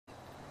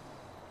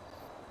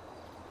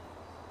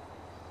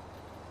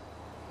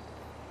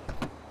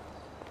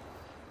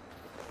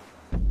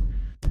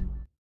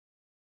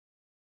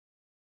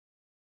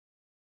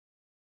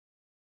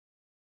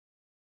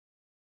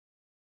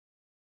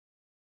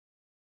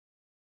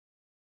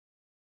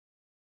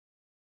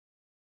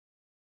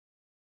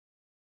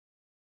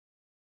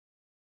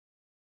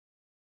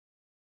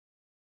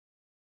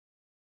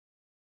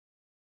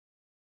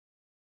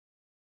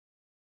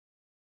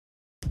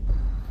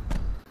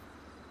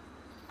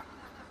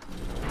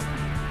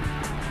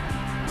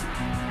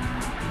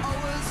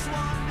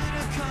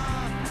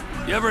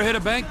You ever hit a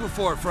bank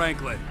before,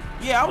 Franklin?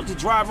 Yeah, I was the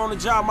driver on the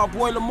job my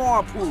boy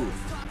Lamar pulled.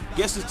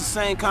 Guess it's the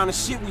same kind of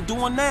shit we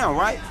doing now,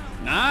 right?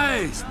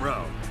 Nice,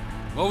 bro.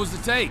 What was the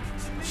take?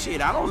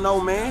 Shit, I don't know,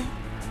 man.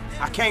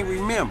 I can't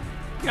remember.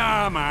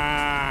 Come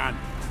on.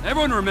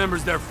 Everyone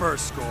remembers their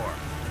first score.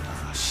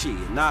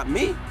 Shit, not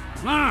me.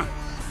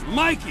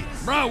 Mikey,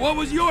 bro, what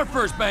was your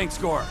first bank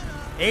score?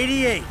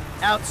 88,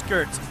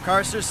 outskirts of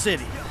Carcer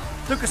City.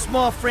 Took a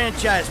small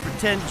franchise for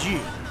 10G.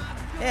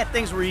 Yeah,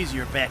 things were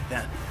easier back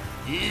then.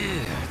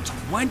 Yeah,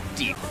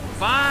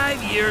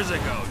 25 years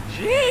ago.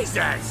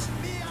 Jesus!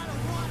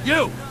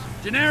 You,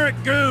 generic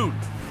goon.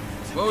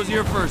 What was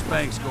your first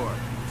bank score?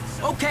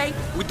 Okay,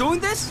 we're doing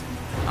this?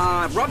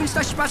 Robbing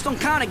stash spots don't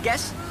count, I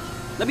guess.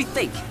 Let me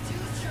think.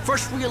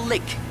 First real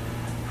lick.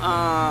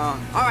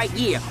 Alright,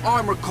 yeah,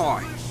 armor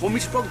car.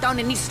 Homies broke down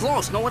in these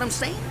laws, know what I'm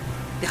saying?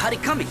 They had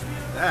it coming.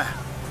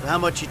 How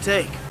much you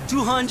take?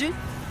 200?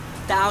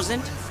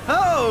 1,000?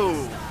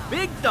 Oh,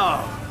 big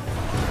dog.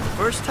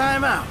 First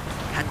time out.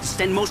 Had to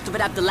send most of it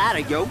up the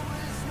ladder, yo.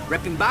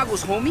 Repping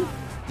Bagos, homie?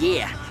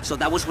 Yeah, so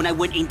that was when I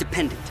went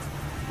independent.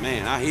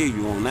 Man, I hear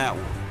you on that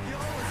one.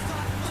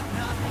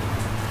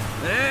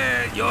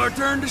 Hey, your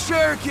turn to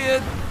share,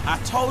 kid. I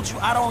told you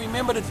I don't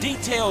remember the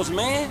details,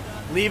 man.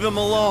 Leave him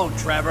alone,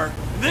 Trevor.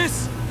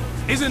 This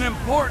is an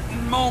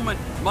important moment,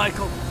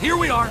 Michael. Here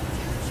we are,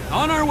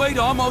 on our way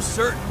to almost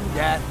certain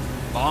death,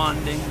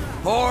 bonding,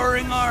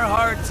 pouring our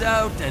hearts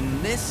out,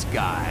 and this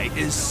guy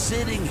is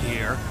sitting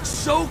here,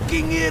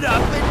 soaking it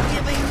up and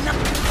giving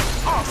nothing.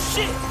 Oh,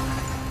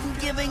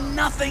 shit! Giving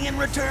nothing in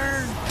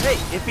return. Hey,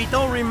 if he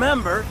don't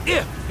remember...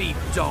 If he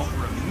don't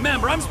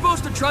remember, I'm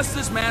supposed to trust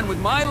this man with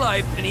my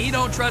life, and he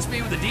don't trust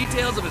me with the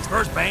details of his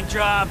first bank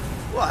job?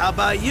 Well, how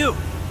about you?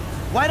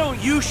 Why don't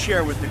you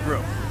share with the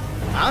group?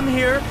 I'm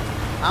here,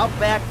 I'll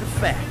back the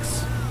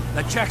facts.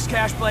 The checks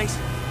cash place?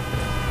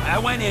 I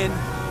went in,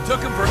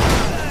 took him for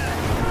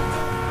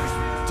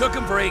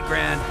 8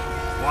 grand,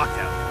 walked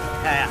out.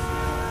 Yeah,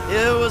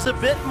 it was a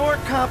bit more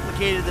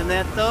complicated than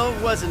that though,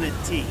 wasn't it,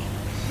 T?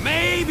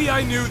 Maybe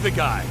I knew the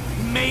guy.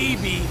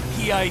 Maybe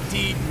he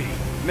ID'd me.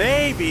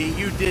 Maybe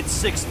you did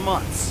 6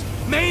 months.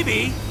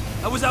 Maybe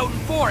I was out in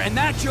 4, and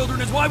that,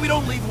 children, is why we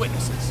don't leave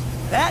witnesses.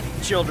 That,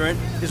 children,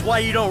 is why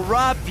you don't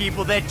rob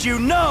people that you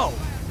know!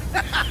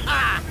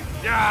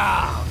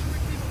 Ah.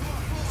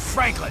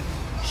 Franklin,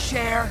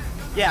 share?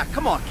 Yeah,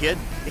 come on, kid.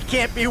 It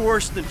can't be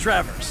worse than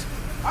Trevor's.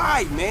 All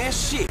right, man,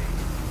 shit.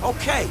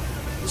 Okay,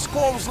 the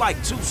score was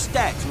like 2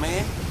 stacks,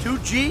 man.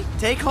 2G?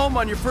 Take home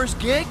on your first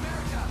gig?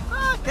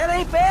 That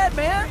ain't bad,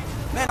 man.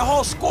 Man, the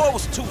whole score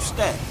was 2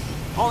 stacks.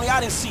 Only I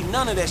didn't see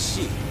none of that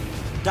shit.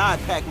 Dye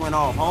pack went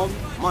off, homie.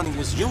 Money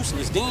was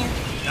useless then.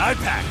 Dye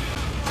pack?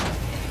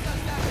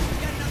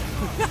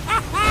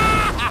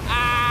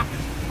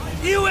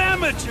 You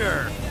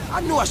amateur!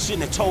 I knew I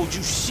shouldn't have told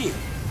you shit.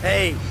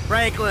 Hey,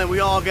 Franklin, we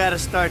all gotta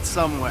start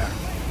somewhere.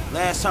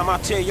 Last time I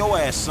tell your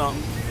ass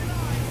something.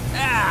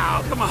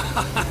 Ow, come on.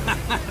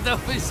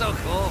 Don't be so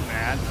cool,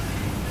 man.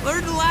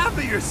 Learn to laugh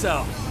at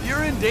yourself.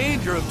 You're in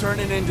danger of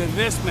turning into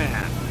this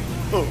man.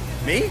 Who,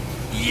 me?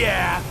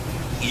 Yeah,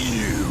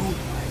 you.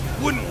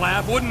 Wouldn't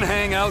laugh, wouldn't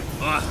hang out.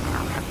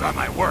 I've got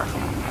my work,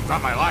 I've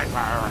got my life,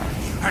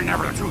 and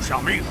never the two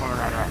shall meet.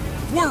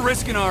 We're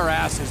risking our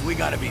asses, we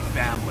gotta be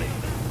family.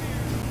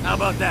 How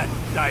about that,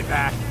 die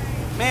back?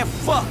 Man,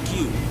 fuck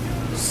you,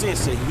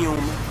 sense of humor.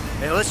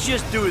 Hey, let's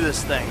just do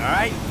this thing, all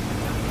right?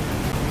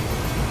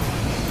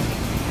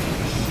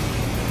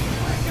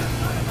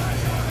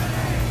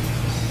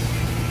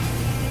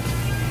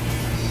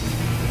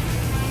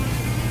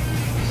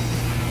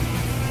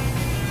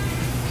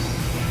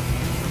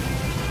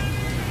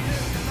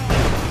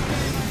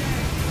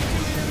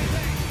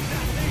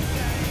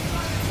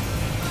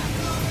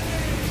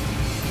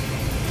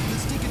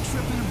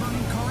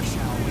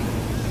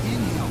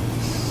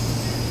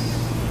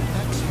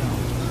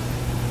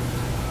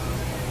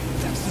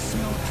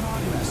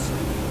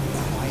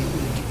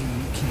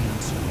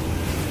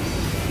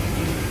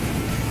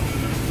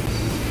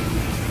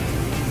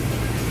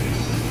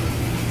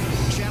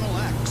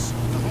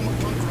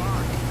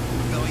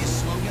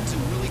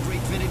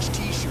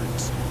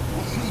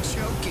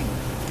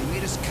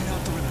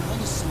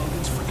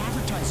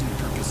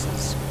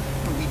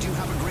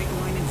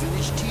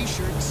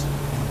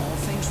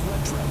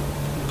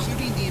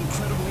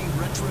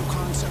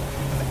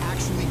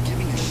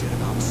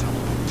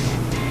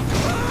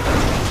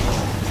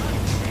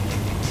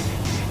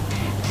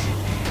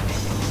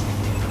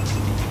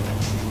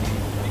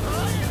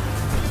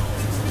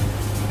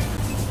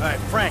 All right,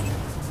 Frank,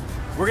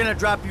 we're gonna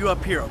drop you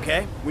up here,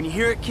 okay? When you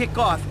hear it kick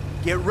off,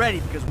 get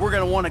ready because we're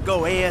gonna want to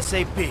go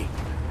ASAP.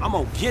 I'm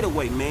on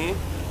getaway, man.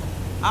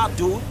 I'll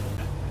do it.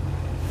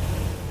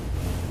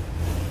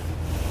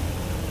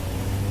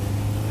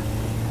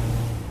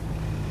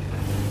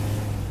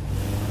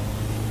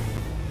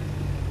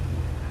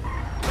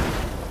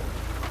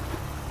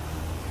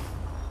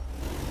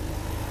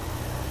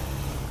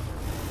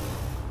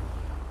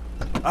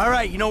 All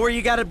right, you know where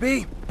you gotta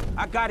be?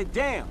 I got it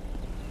down.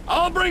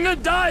 I'll bring a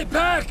die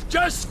pack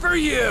just for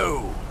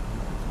you!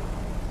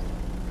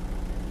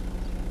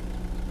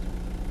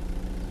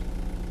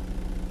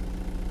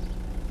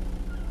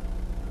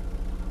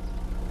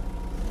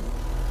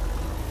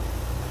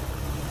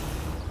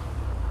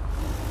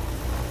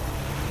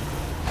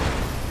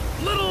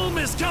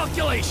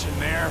 miscalculation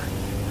there.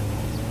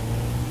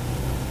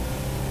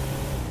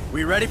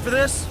 We ready for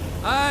this?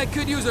 I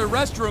could use a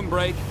restroom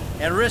break.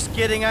 And risk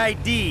getting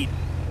ID'd.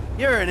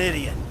 You're an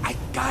idiot. I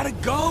gotta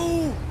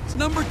go. It's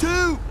number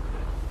 2.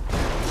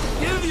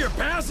 Give your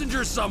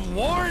passengers some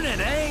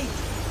warning, eh?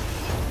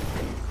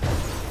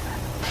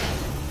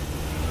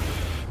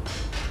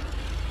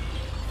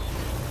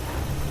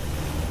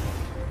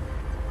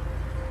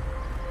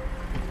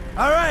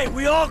 All right,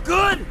 we all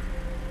good?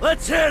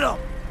 Let's hit 'em.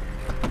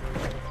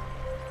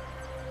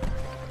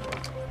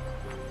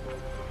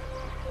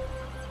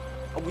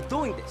 Are we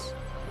doing this?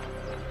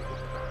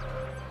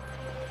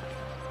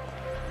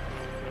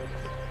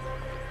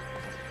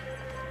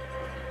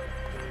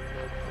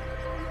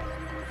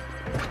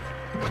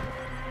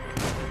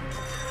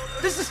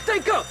 This is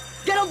stink up!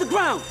 Get on the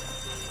ground!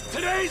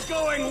 Today's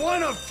going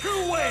one of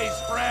 2 ways,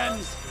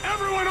 friends.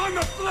 Everyone on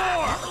the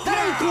floor!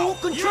 That ain't cool.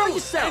 Control you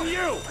yourself. And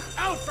you,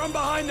 out from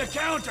behind the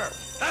counter.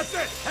 That's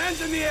it. Hands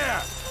in the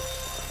air.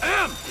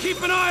 M,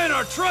 keep an eye on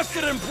our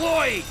trusted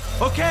employee.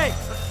 Okay,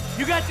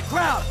 you got the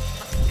crowd.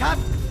 Cop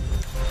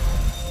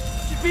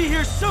should be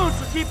here soon,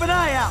 so keep an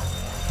eye out.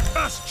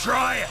 Just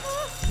try it.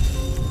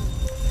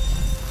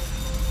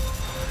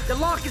 The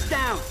lock is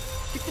down.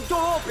 Keep the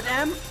door open,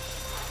 M.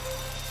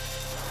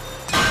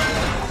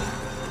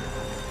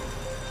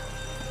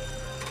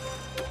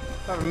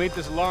 Ever meet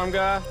this alarm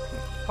guy?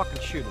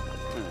 Fucking shoot him.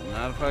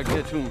 Not if I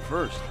get to him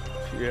first.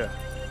 Yeah.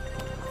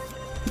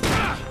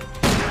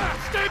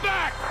 Stay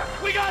back!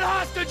 We got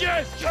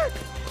hostages!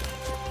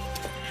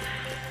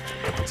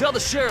 Tell the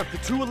sheriff the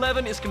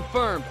 211 is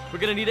confirmed. We're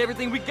gonna need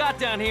everything we got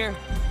down here.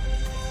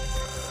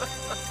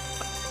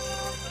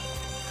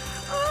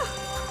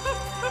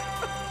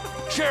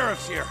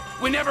 Sheriff's here.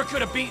 We never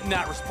could have beaten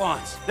that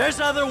response. There's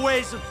other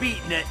ways of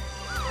beating it.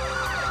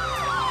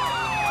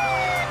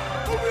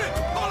 Move in!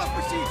 Call up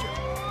procedure!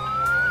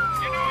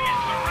 You know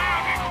you're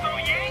surrounded, so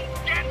you ain't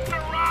getting to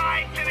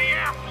ride to the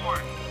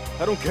airport.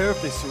 I don't care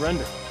if they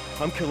surrender.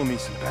 I'm killing me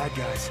some bad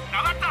guys.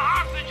 Now let the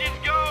hostages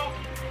go,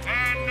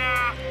 and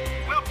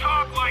we'll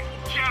talk like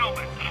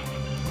gentlemen.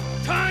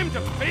 Time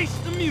to face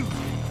the music.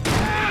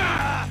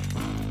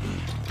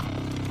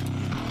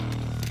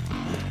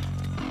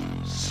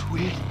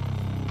 Sweet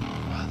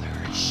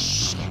mother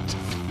shit.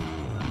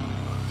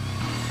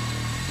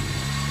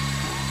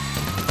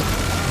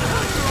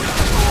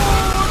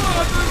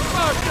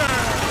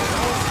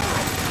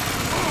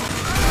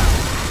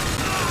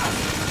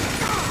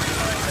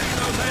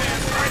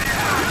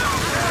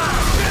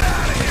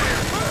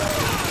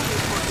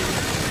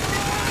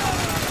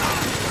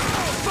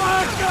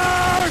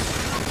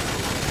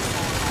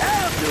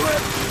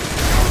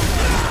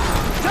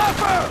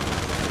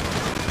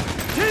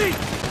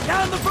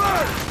 Down the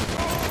bird!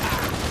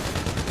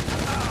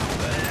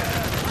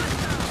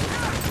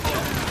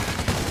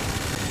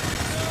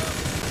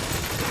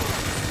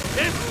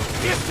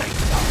 You say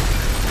so.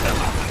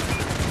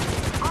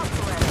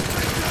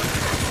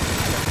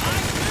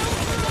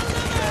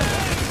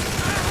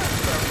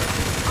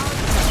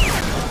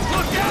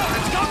 Look out!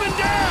 It's coming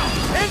down!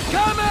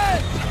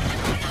 Incoming!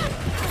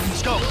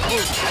 Let's go.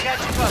 Move. I got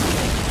you covered.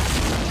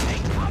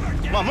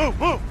 Come on,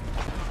 move.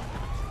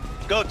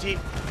 Go, T.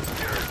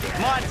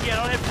 Come on, T. I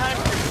don't have time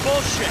for your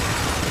bullshit.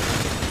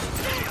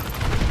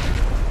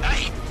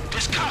 Hey,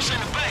 there's cops in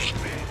the bay.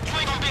 You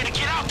ain't gonna be able to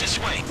get out this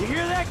way. You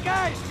hear that,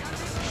 guys?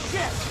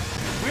 Shit.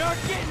 We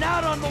aren't getting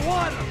out on the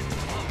water.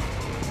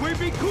 We'd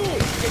be cool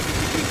if you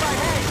could keep our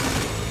heads.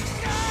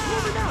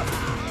 Moving up.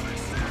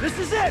 This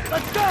is it.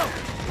 Let's go.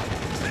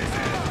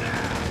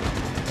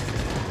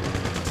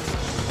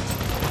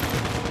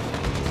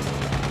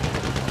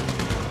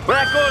 We're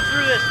not going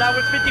through this, not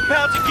with 50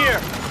 pounds of gear.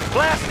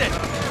 Blast it!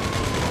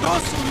 Throw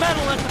some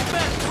metal at the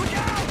fence!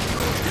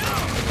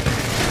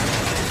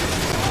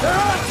 They're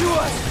on to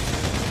us!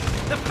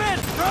 The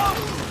fence, bro!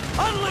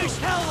 Unleash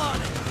hell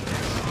on it!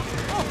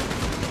 Oh.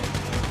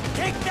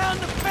 Take down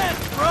the fence,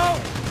 bro!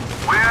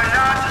 We're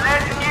not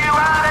letting you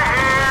out of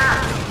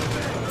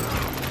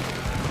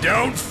here!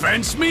 Don't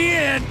fence me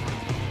in!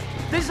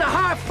 This is a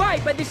hard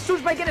fight, but these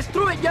suits might get us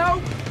through it,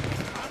 yo!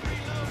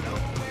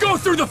 Go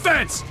through the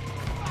fence!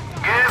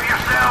 Give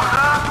yourselves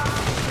up!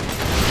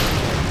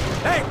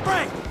 Hey,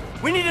 Frank!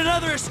 We need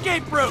another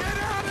escape route!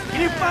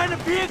 Can you find a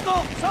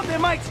vehicle? Something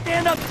that might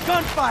stand up to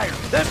gunfire!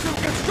 There's some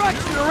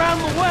construction around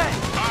the way!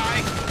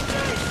 Alright.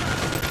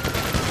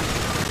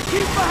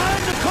 Keep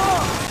behind the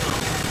car!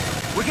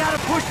 We gotta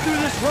push through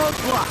this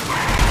roadblock!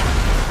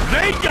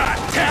 They got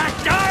tack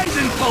guys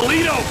in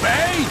Paleto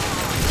Bay!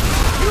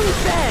 You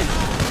then!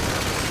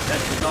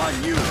 This is on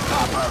you,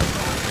 copper!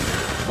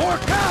 More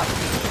cops!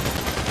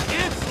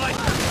 It's like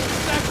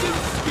second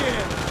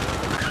skin!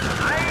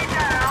 Lay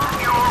down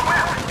your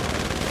weapon.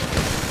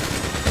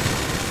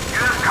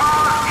 You've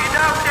caused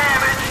enough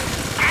damage.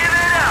 Give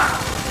it up.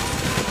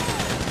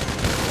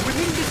 We're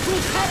meeting these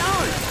suits head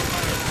on!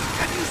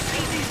 Have you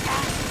seen these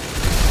guys?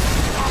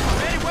 Stop them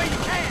any way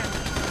you can!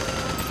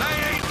 They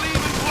ain't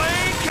leaving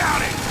Blaine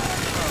County!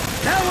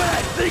 That what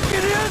I think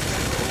it is?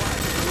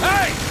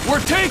 Hey!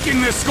 We're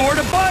taking this score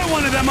to buy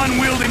one of them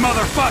unwieldy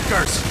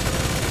motherfuckers!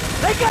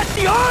 They got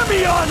the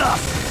army on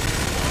us!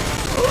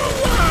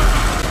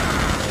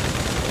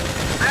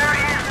 There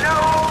is no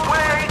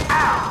way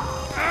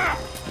out!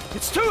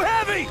 It's too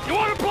heavy! You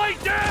wanna play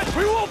dead?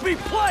 We won't be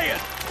playing!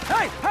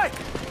 Hey, hey!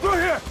 Through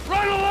here!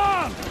 Right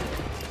along!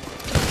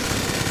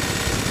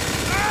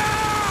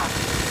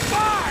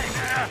 Fine!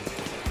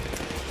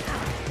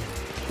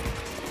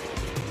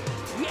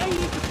 We ain't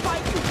here to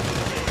fight you!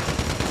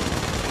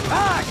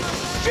 Ah,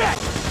 shit!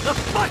 The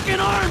fucking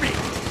army!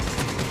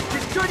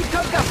 This dirty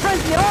cup got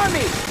friends in the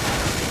army!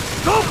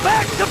 Go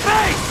back to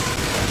base!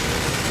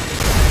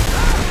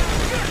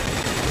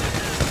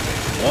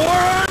 War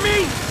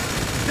army?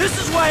 This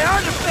is why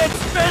our defense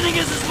spending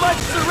is as much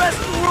as the rest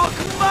of the world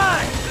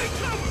combined!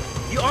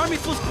 The army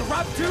feels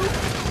corrupt too?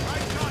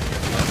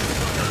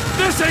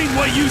 This ain't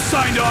what you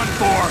signed on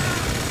for!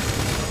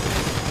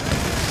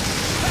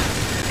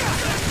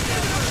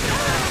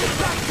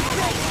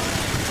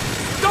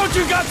 Don't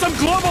you got some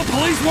global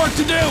police work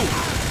to do?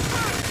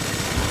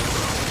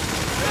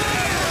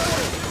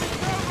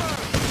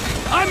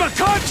 I'm a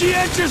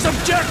conscientious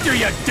objector,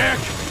 you dick!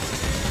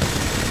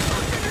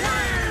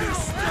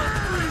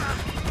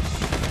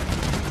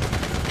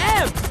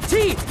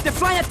 T! They're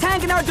flying a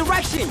tank in our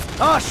direction!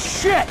 Oh,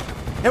 shit!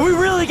 And we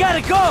really gotta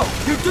go!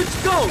 You're good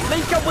to go!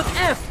 Link up with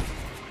F!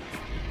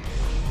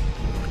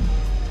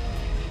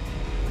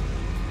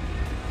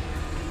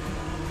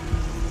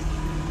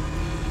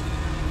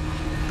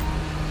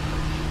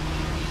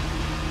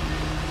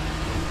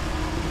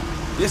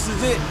 This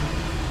is it.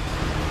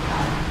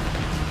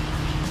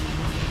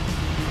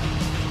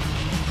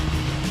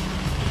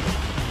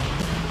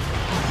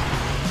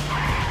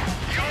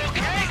 You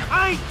okay?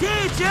 I ain't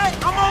dead yet.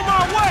 I'm on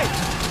my way.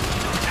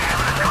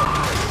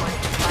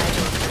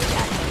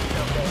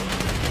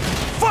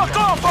 Fuck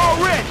off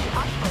already.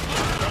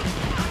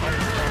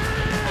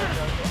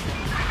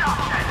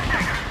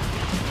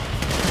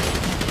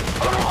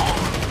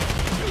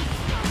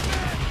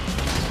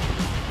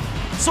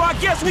 So I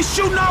guess we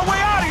shooting our way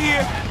out of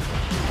here.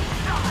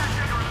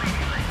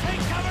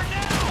 Take cover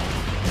now!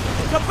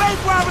 The bank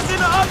robber's in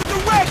the other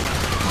direction.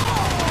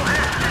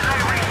 This is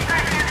a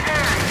restricted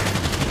area.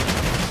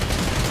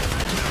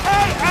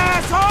 Hey,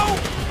 asshole.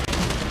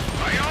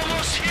 Are you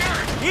almost here?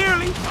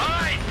 Nearly.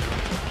 Fine.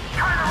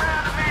 Turn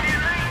around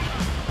immediately.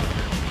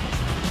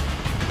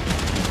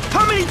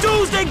 How many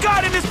dudes they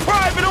got in this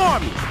private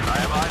army?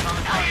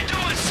 How you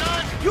doing,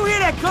 son? You hear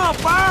that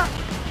gunfire?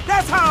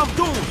 That's how I'm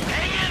doing.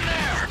 Hang in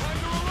there.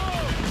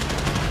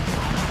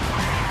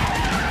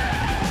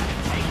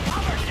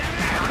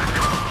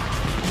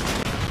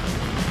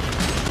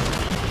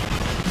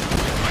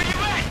 Where you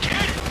at,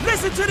 kid?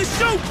 Listen to the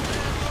shoot.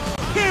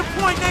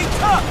 Pinpoint ain't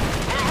tough.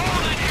 We're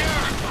holding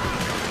here.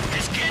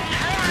 It's getting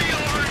hairy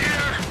over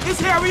here.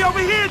 It's Harry over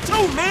here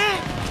too, man.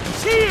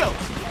 Chill.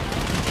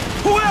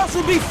 Who else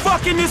would be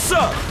fucking this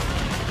up?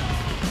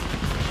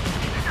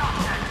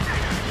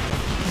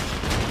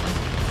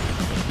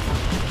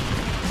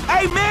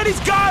 Hey, man, these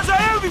guys are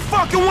every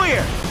fucking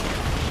where.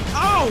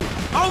 Oh,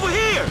 over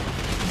here.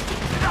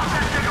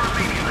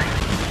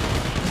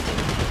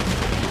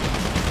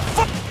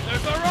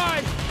 There's a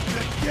ride!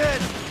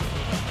 Good.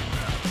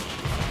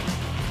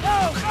 Go,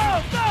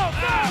 go, go,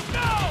 go,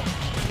 go!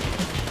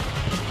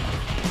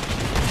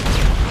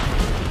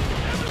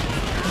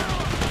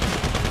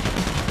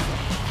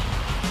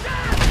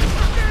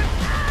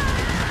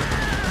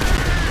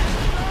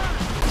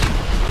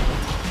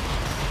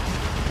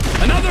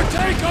 Another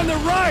tank on the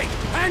right!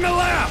 Hang a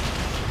left!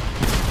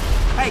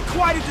 Hey,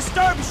 quite a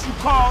disturbance you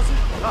causing.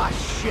 Ah,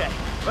 shit.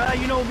 Well,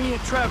 you know me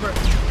and Trevor.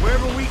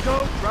 Wherever we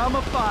go,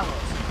 drama follows.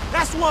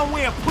 That's one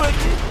way of putting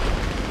it.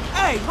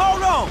 Hey,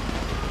 hold on.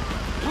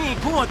 We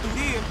ain't going through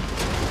here.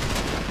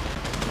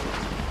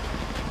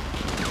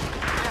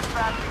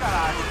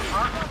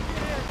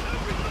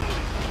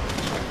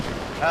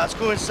 Let's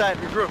go inside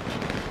and regroup.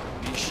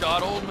 You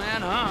shot old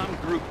man, huh? I'm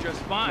grouped just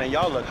fine. Man,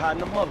 y'all look hot in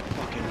the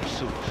motherfucker in them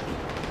suits.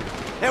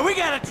 Hey, we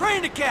got a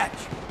train to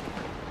catch!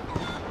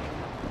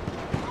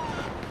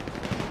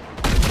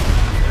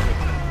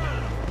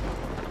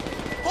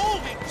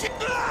 Holy shit!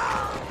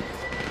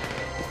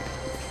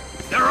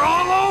 They're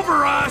all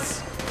over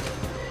us!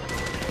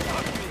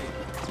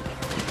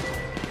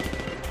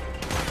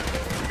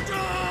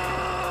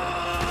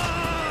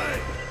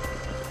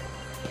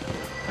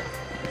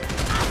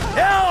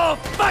 Hell,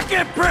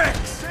 fucking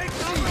pricks!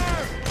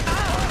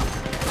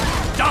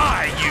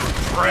 Die, you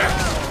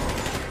pricks!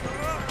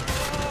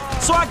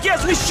 So I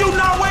guess we shooting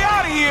our way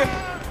out of here.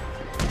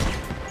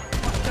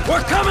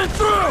 We're coming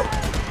through!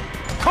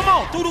 Come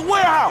on, through the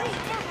warehouse.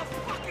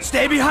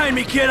 Stay behind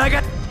me, kid. I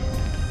got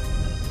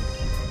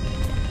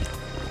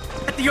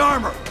the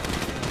armor.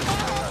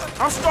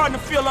 I'm starting to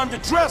feel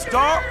underdressed,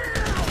 dog.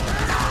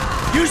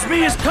 Use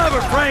me as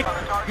cover, Frank.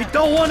 You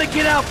don't want to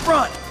get out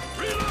front.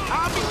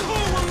 I'll be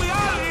cool when we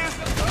out of here.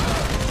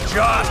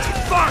 Just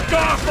fuck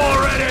off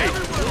already!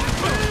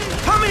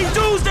 How many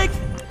dudes they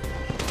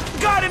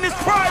got in this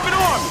private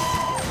army?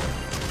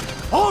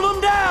 Hold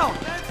them down!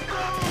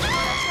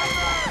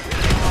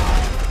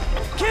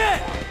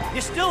 Kid, you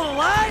still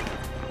alive?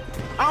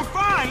 I'm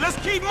fine. Let's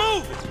keep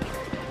moving.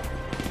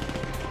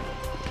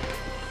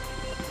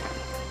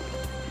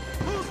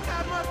 Who's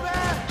got my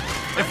back?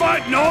 If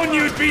I'd known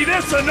you'd be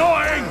this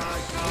annoying!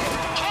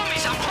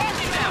 Homies, I'm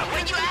holding now.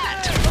 Where you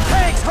at?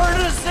 Tanks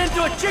herded us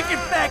into a chicken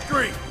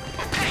factory!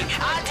 Okay,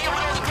 I'll deal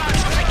with all the ground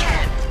troops I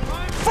can.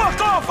 Fuck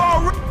off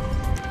already!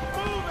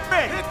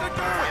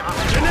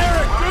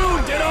 Generic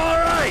goon did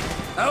all right!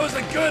 That was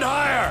a good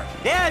hire!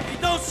 Yeah, if you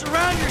don't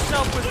surround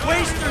yourself with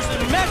wasters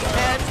and meth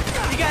heads,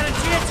 you got a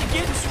chance of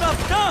getting stuff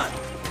done!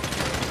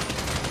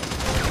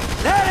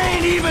 That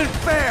ain't even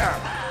fair!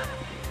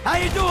 How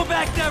you doing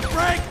back there,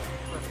 Frank?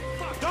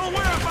 Don't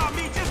worry about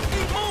me, just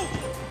keep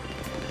moving!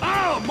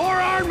 Oh, more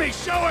army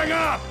showing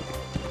up!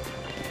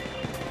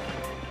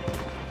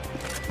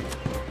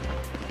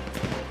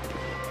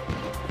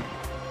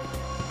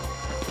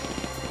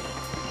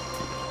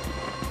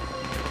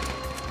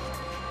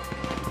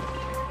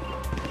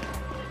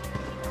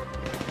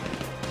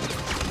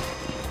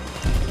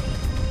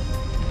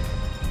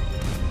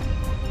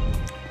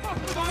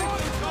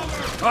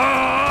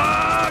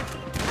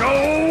 Go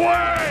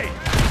away!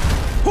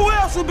 Who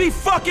else would be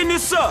fucking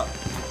this up?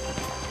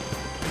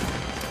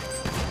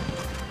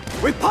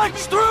 We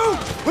punch through,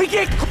 we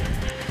get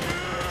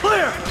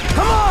clear!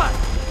 Come on!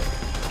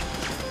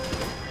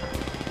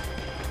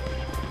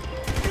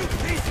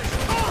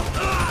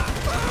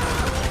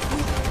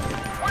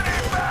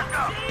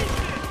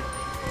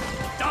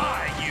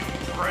 Die, you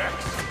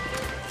pricks!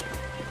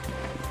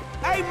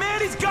 Hey man,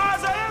 these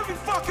guys are every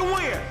fucking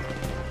where!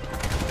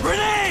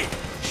 Grenade!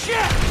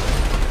 Shit!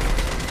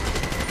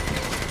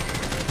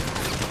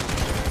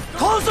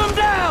 Close them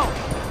down!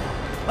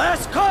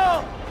 Last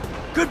call!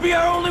 Could be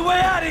our only way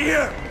out of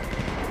here!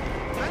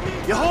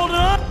 You holding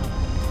up?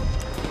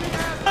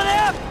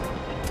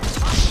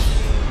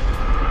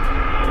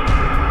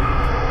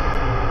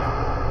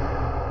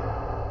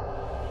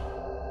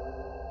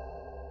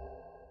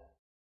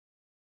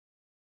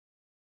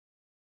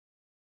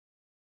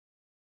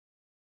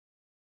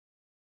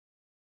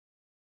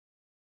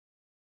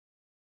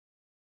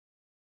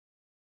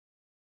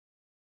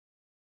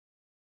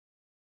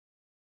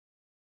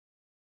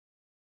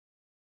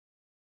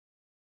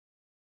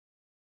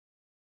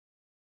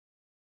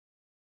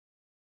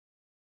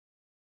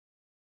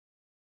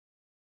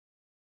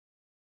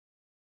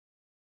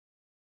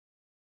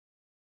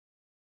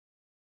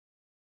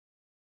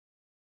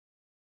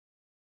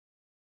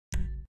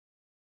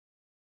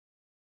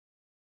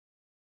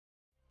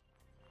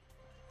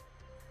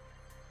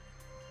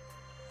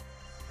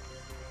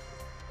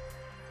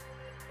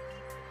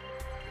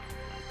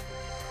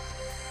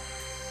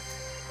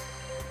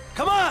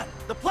 Come on!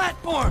 The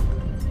platform!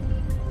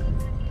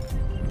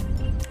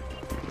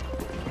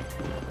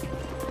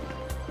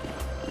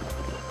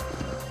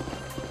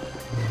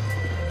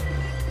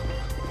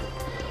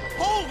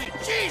 Holy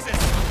Jesus!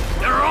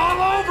 They're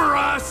all over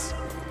us!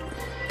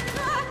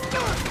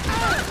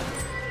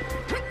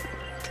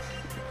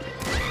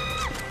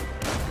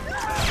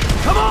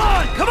 Come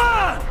on! Come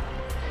on!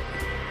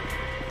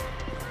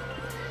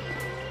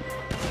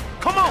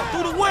 Come on,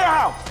 through the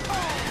warehouse!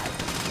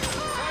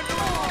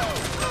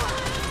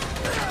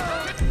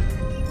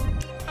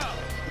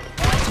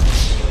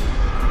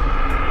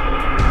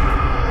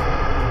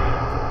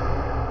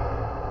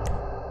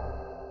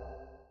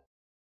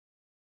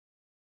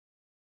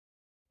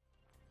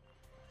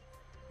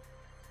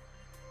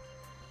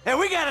 Hey,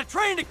 we got a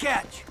train to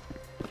catch!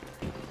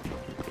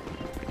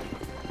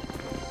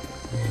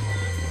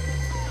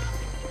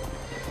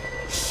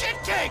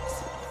 Shit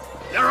cakes!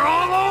 They're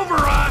all over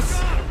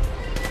us!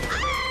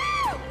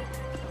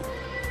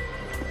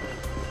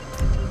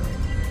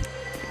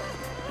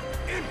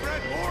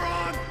 Inbred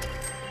moron!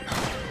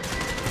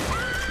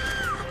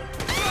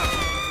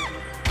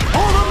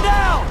 Hold them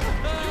down!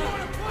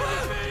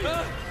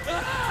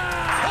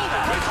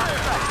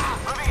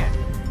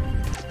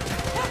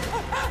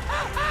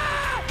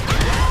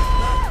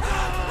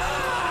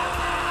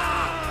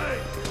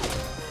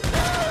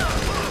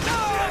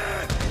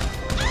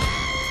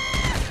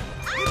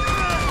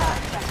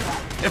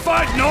 If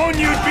I'd known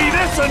you'd be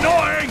this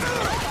annoying!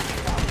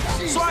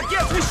 So I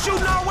guess we're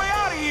shooting our way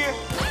out of here!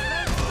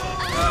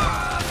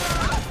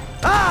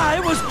 Ah,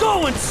 it was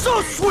going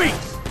so sweet!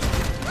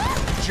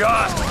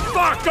 Just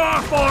fuck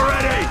off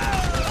already!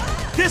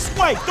 This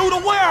way, through the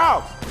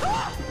warehouse!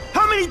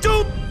 How many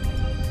dudes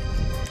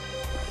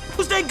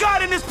they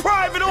got in this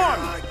private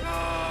army?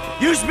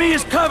 Use me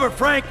as cover,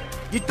 Frank.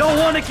 You don't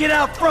want to get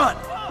out front.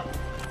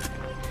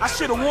 I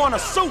should have worn a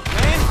suit,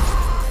 man.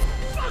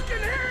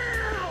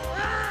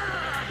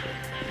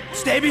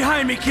 Stay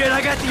behind me, kid. I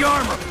got the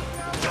armor.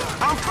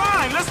 I'm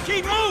fine. Let's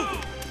keep moving.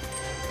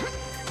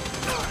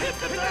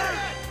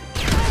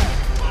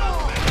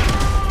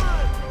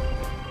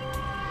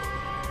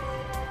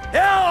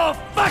 Hell,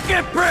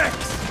 fucking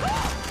pricks!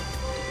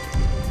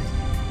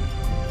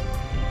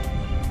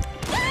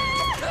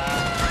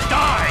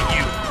 Die,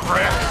 you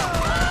prick!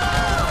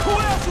 Who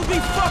else will be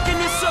fucking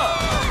this up?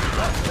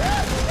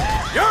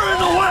 You're in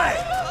the way!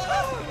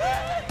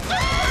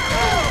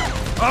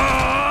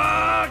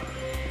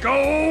 Go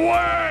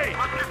away!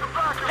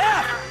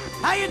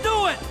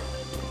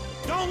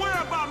 Don't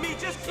worry about me,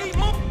 just keep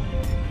moving.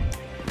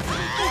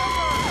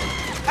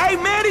 Hey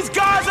man, these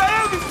guys are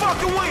every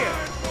fucking where.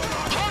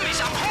 Homies,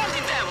 I'm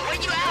holding them. Where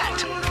you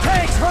at?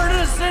 Tanks herding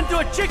us into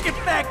a chicken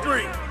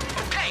factory!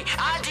 Okay,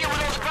 I'll deal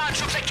with all the ground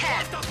troops I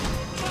can.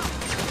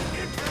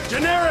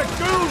 Generic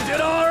goon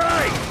did all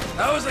right.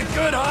 That was a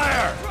good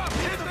hire.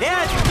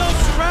 Yeah, if you don't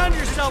surround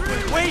yourself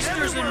with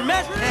wasters and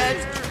meth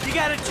heads, you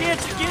got a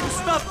chance of getting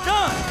stuff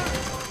done.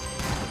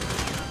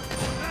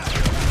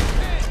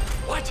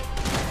 What?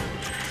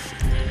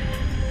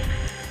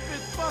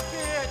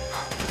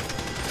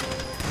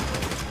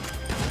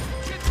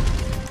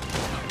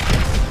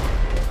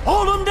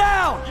 Hold them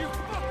down! We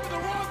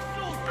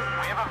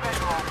have a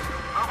visual.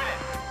 Moving in.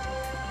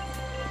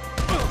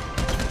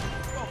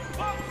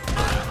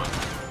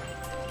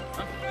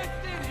 I'm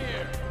fenced in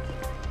here.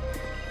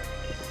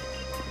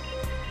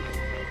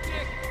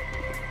 Dick.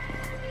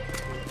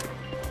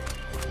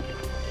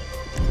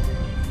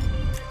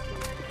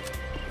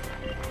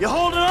 You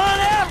holding on,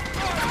 Al?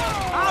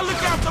 I'll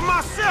look after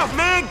myself,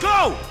 man.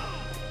 Go!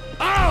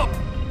 Out!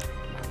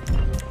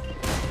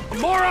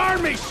 More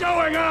army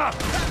showing up!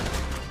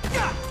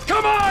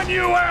 Come on,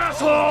 you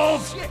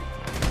assholes!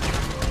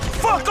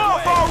 Fuck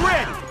off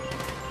already!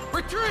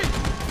 Retreat!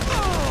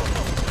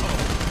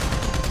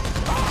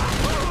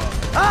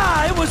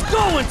 Ah, it was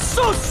going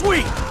so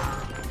sweet!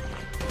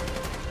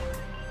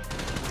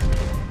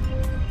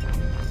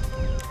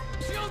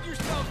 Shield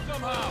yourself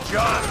somehow!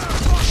 Just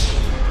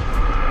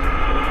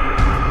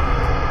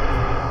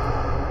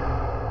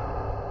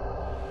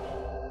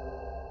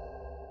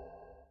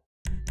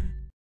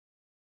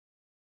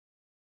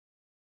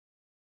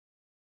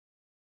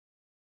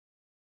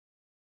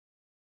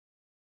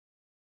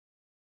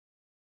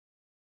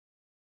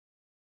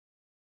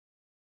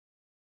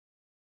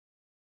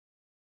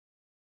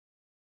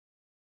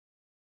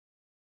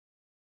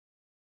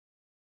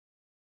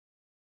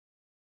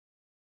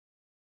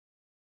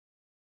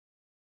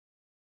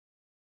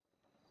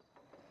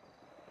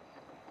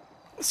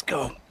Let's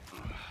go.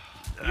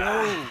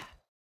 Yo,